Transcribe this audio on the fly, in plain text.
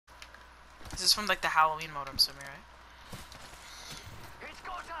This is from like the Halloween mode, I'm assuming, right?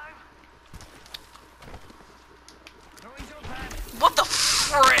 What the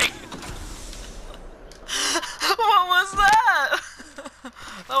frick? What was that?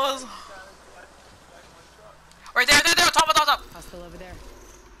 That was right there, top. Hostile over there.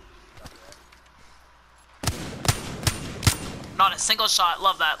 Not a single shot.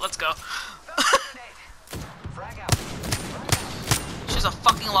 Love that. Let's go. She's a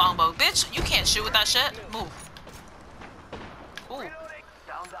fucking longbow, bitch. You can't shoot with that shit. Move. Ooh.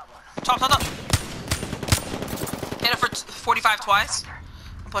 Top. Hit it for 45 twice.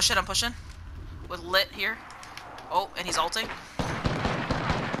 I'm pushing. With lit here. Oh, and he's ulting.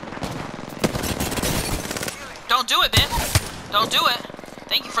 Don't do it, bitch. Don't do it.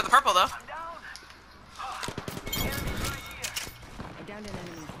 Thank you for the purple, though. I downed an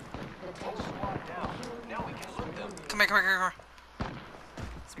enemy. Come here.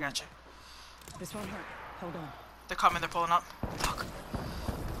 I got you. This won't hurt. Hold on. They're coming. They're pulling up. Fuck.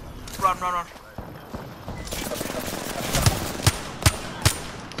 Run. I'm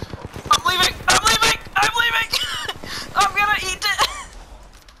leaving. I'm gonna eat it.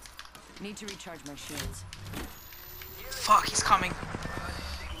 Need to recharge my shields. Fuck, he's coming.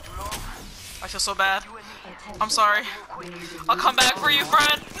 I feel so bad. I'm sorry. I'll come back for you,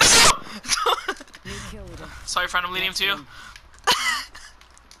 friend. No! Sorry, friend. I'm leading him to you.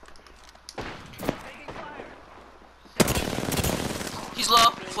 He's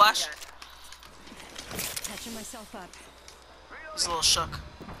low. Flash. Catching myself up. He's a little shook.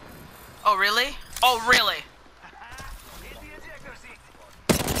 Oh, really?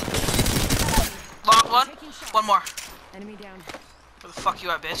 Lock one. One more. Enemy down. Where the fuck you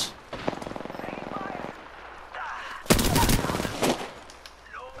at, bitch?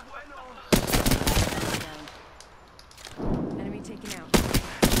 Down. Enemy taken out.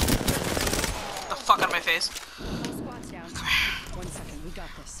 The fuck out of my face. All squads down. 1 second. We got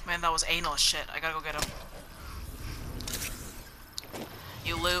this. Man, that was anal as shit. I gotta go get him.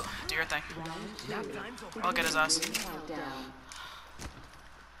 You loot. Do your thing. I'll get his ass.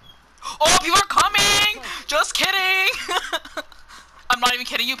 Oh, people are coming! Just kidding! I'm not even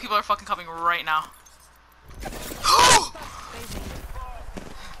kidding you. People are fucking coming right now. Run!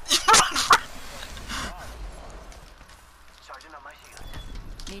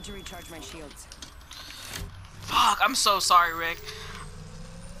 Need to recharge my shields. Fuck, I'm so sorry, Rick.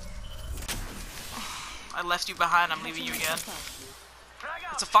 I left you behind. I'm leaving you again.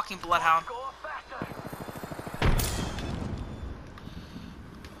 It's a fucking bloodhound.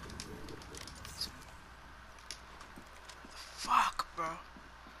 Fuck, bro.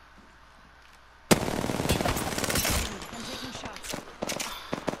 I'm taking shots.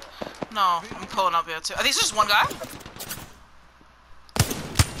 No, I'm pulling up here too. Are these just one guy?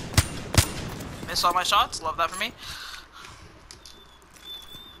 Missed all my shots. Love that for me.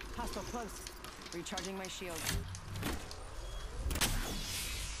 Hostile close. Recharging my shield.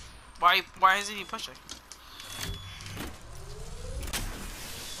 Why is he pushing?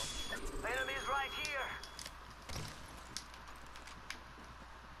 Enemies right here.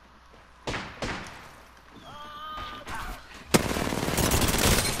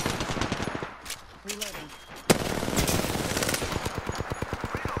 Reloading.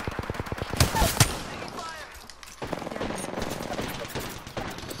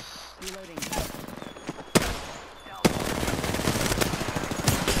 Reloading.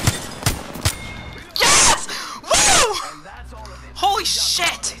 Yes! Woo! Holy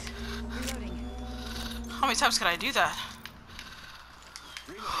shit! Reloading. How many times can I do that?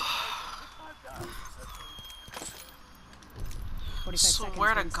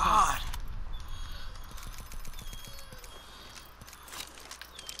 Swear to God.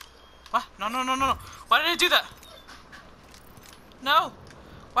 What? No. Why did I do that? No.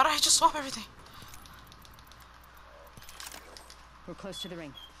 Why did I just swap everything? We're close to the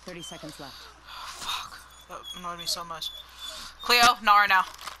ring. 30 seconds left. Fuck. That annoyed me so much. Cleo, not right now.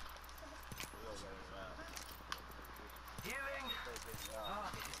 Healing.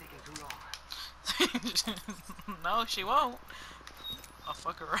 This is taking too long. No, she won't. I'll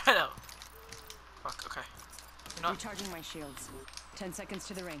fuck her right up. Fuck, okay. You know what? Recharging my shields. 10 seconds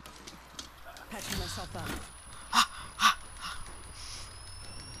to the ring. Patching myself up.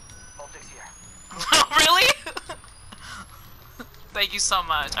 Optics here. Really? Thank you so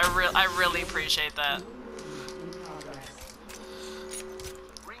much. I really appreciate that.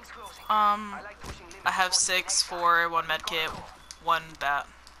 Rings closing. I like pushing limits. have 6 for 1 med kit, 1 bat,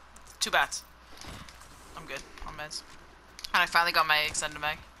 2 bats. I'm good on meds. And I finally got my extended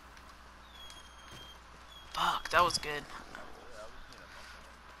mag. Fuck, that was good.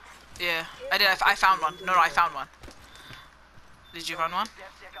 Yeah, I did. I found one. No, I found one. Did you find one?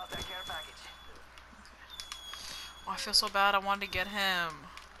 Check out that care package. Oh, I feel so bad. I wanted to get him.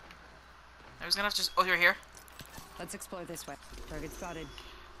 I was gonna have to just... Oh, you're here? Let's explore this way. Target spotted.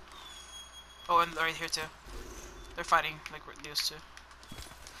 Oh, and right here too. They're fighting like these two.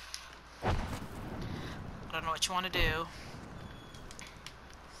 I don't know what you want to do.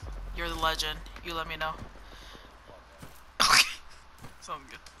 You're the legend. You let me know. Okay. Sounds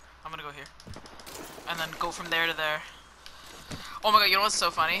good. I'm gonna go here. And then go from there to there. Oh my god, you know what's so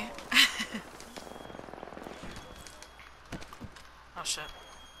funny? Oh shit.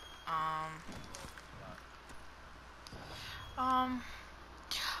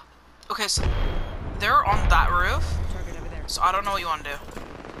 Okay, so they're on that roof. Target over there. So I don't know what you want to do.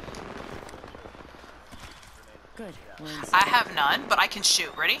 Good. We're inside. I have none, but I can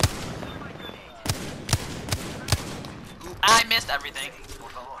shoot. Ready? I missed everything. Por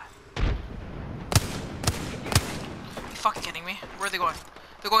favor. You fucking kidding me? Where are they going?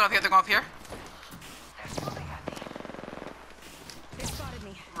 They're going up here. They're going up here. They spotted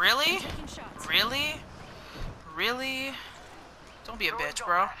me. Really? Taking shots. Really? Really? Don't be a bitch,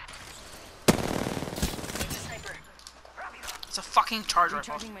 bro. Sniper. It's a fucking charge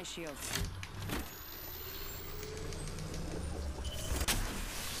rifle. Recharging my shields.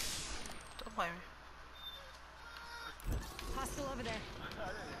 Don't blame me. Hostile over there.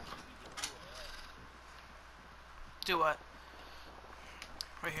 Do what?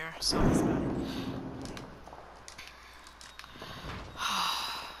 Right here. So Spotted.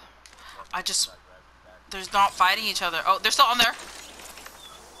 I just... They're not fighting each other. Oh, they're still on there.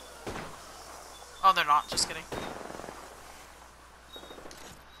 Oh, they're not. Just kidding.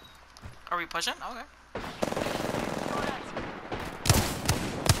 Are we pushing? Okay.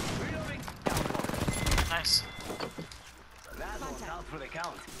 Nice. That one's out for the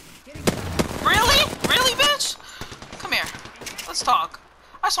count. Really? Really, bitch? Come here. Let's talk.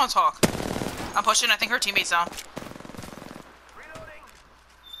 I just want to talk. I'm pushing. I think her teammate's down. Reloading.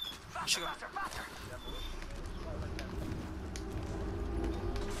 Should go. Faster, faster.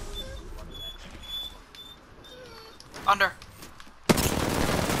 Under.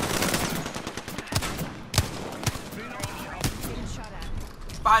 Getting shot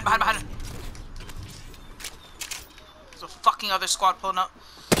at. Behind. There's a fucking other squad pulling up.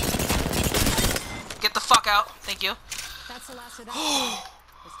 Get the fuck out. Thank you. That's the last of that. squad.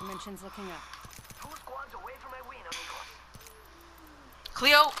 This dimension's looking up. 2 squads away from my win, amigos.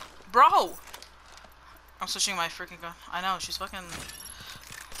 Cleo, bro. I'm switching my freaking gun. I know, she's fucking...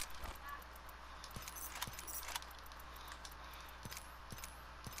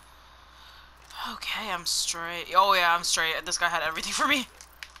 Okay, I'm straight. Oh yeah, I'm straight. This guy had everything for me.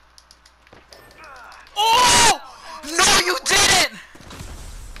 Oh! No, you didn't!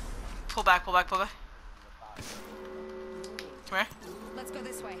 Pull back. Come here. Let's go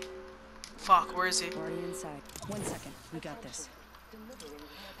this way. Fuck, where is he? Already inside. 1 second. We got this.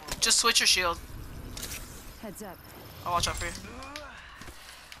 Just switch your shield. Heads up. I'll watch out for you.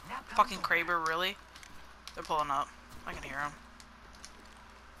 Fucking Kraber, really? They're pulling up. I can hear them.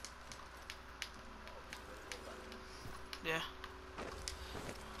 Yeah.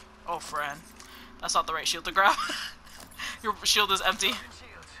 Oh, friend. That's not the right shield to grab. Your shield is empty.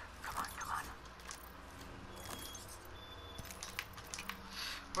 Shields. Come on.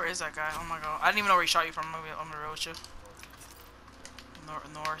 Where is that guy? Oh my god. I didn't even know where he shot you from. I'm gonna roll with you.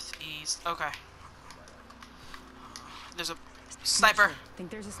 Northeast. Okay. There's a sniper. I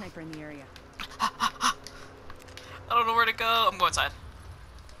think there's a sniper in the area. I don't know where to go. I'm going inside.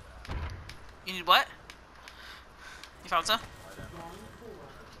 You need what? You found some?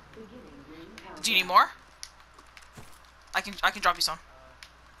 Do you need more? I can drop you some.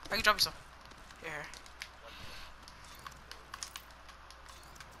 Here.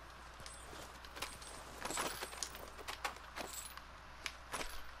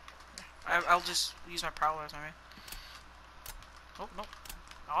 I'll just use my prowlers, I mean. Oh, no.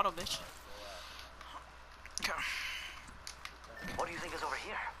 Auto, bitch. Okay. What do you think is over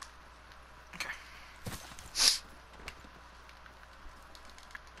here? Okay.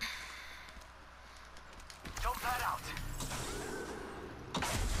 Jump that out.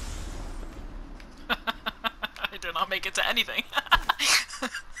 I did not make it to anything.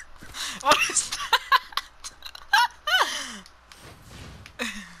 What is that?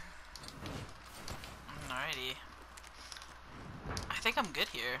 Alrighty. I think I'm good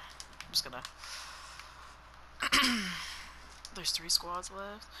here. I'm just gonna... There's 3 squads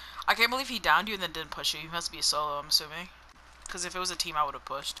left. I can't believe he downed you and then didn't push you. He must be a solo, I'm assuming. Because if it was a team, I would have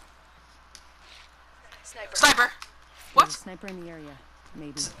pushed. Sniper! There's a What? sniper in the area.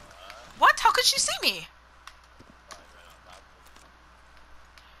 Maybe. What? How could she see me?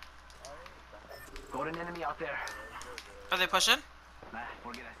 Got an enemy out there. Are they pushing? Nah,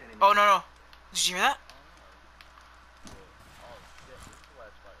 forget I said anything. Oh, no, no. Did you hear that?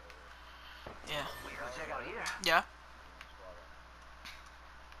 Yeah. We gotta check out here. Yeah.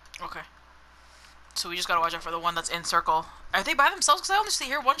 Okay. So we just gotta watch out for the one that's in circle. Are they by themselves? Because I only see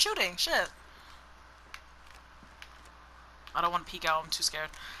here one shooting. Shit. I don't want to peek out. I'm too scared.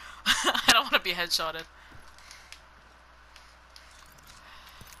 I don't want to be headshotted.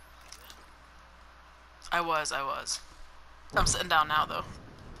 I was. I'm sitting down now, though.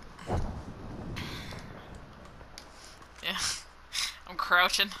 Yeah. I'm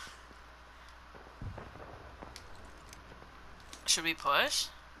crouching. Should we push?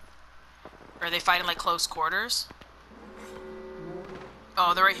 Or are they fighting like close quarters?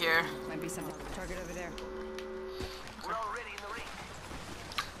 Oh, they're right here. Might be something. Target over there. We're already in the ring.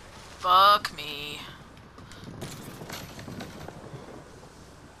 Fuck me.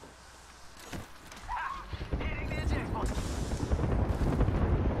 Hitting the eject button.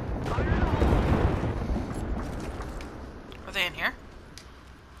 Are they in here?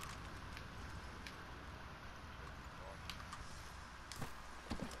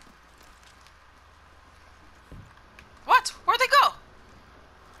 What? Where'd they go?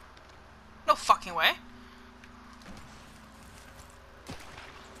 No fucking way.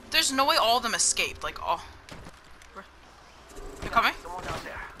 There's no way all of them escaped. Like, all. They're coming? Someone out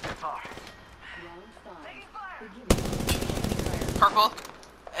there. They're far. Taking fire. Purple.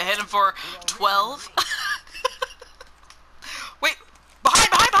 I hit him for 12. Wait. Behind.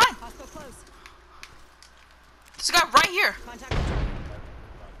 Hostile close. There's a guy right here. Contact with target.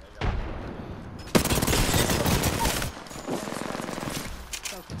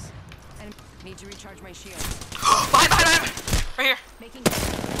 Focus. And need to recharge my shield. behind. Right here. Making.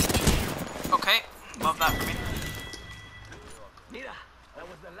 Okay. Love that for me. Mira, that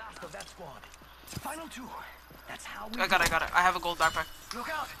was the last of that squad. Final two. That's how we I got it. I have a gold backpack. Look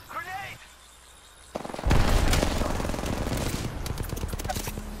out! Grenade!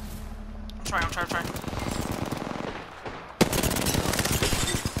 I'm trying.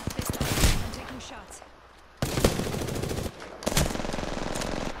 Pistol. I'm taking shots.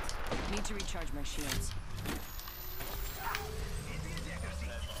 Need to recharge my shields. Hit the ejector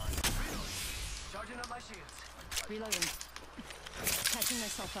seat. Charging up my shields. Reloading. Patching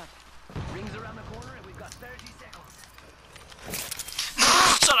myself up. Rings around the corner and we've got 30 seconds.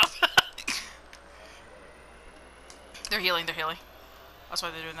 Shut up. They're healing. That's why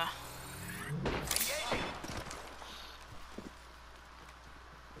they're doing that.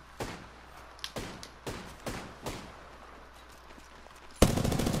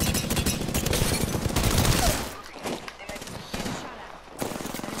 Engaging.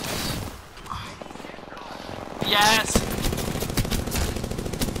 Yes.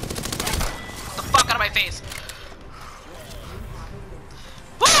 Get the fuck out of my face.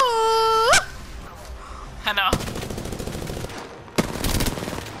 Woo! I know.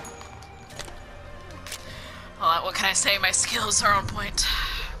 Well, what can I say? My skills are on point.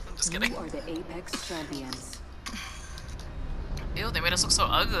 I'm just kidding. You are the Apex champions. Ew, they made us look so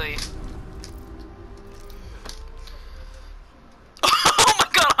ugly. Oh my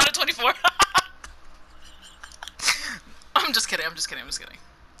god, 124. I'm just kidding. That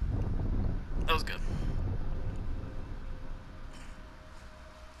was good.